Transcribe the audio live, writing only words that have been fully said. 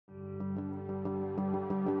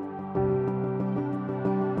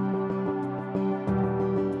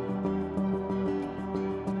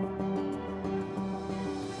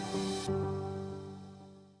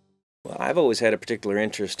I've always had a particular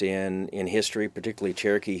interest in history, particularly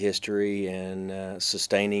Cherokee history, and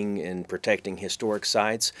sustaining and protecting historic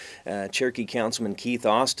sites. Cherokee Councilman Keith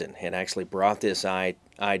Austin had actually brought this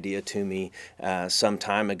idea to me some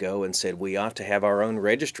time ago and said we ought to have our own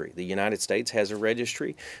registry. The United States has a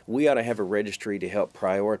registry. We ought to have a registry to help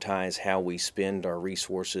prioritize how we spend our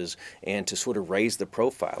resources and to sort of raise the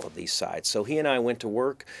profile of these sites. So he and I went to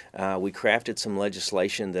work. We crafted some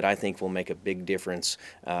legislation that I think will make a big difference,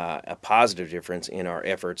 a positive difference in our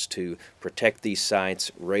efforts to protect these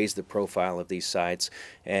sites, raise the profile of these sites,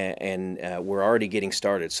 and we're already getting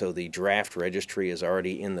started. So the draft registry is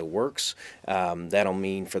already in the works. That'll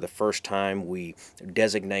mean for the first time we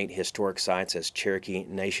designate historic sites as Cherokee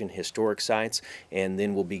Nation historic sites, and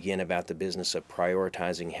then we'll begin about the business of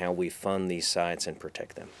prioritizing how we fund these sites and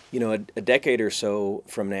protect them. You know, a decade or so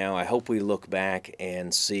from now, I hope we look back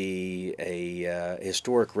and see a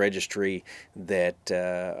historic registry that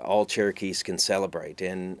all Cherokees can celebrate.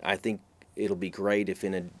 And I think it'll be great if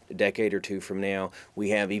in a decade or two from now we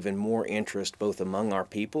have even more interest both among our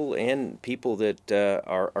people and people that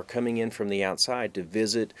are coming in from the outside to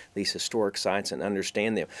visit these historic sites and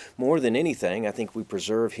understand them. More than anything, I think we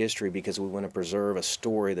preserve history because we want to preserve a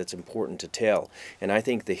story that's important to tell. And I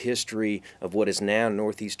think the history of what is now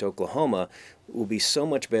Northeast Oklahoma will be so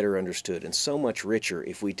much better understood and so much richer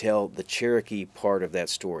if we tell the Cherokee part of that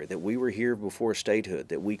story, that we were here before statehood,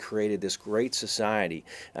 that we created this great society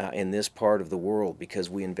in this part of the world because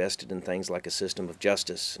we invested in things like a system of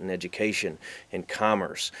justice and education and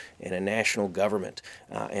commerce and a national government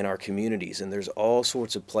in our communities. And there's all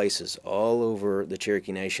sorts of places all over the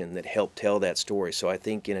Cherokee Nation that help tell that story. So I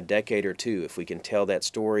think in a decade or two, if we can tell that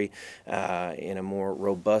story in a more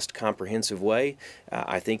robust, comprehensive way,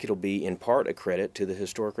 I think it'll be in part a credit to the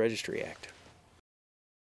Historic Registry Act.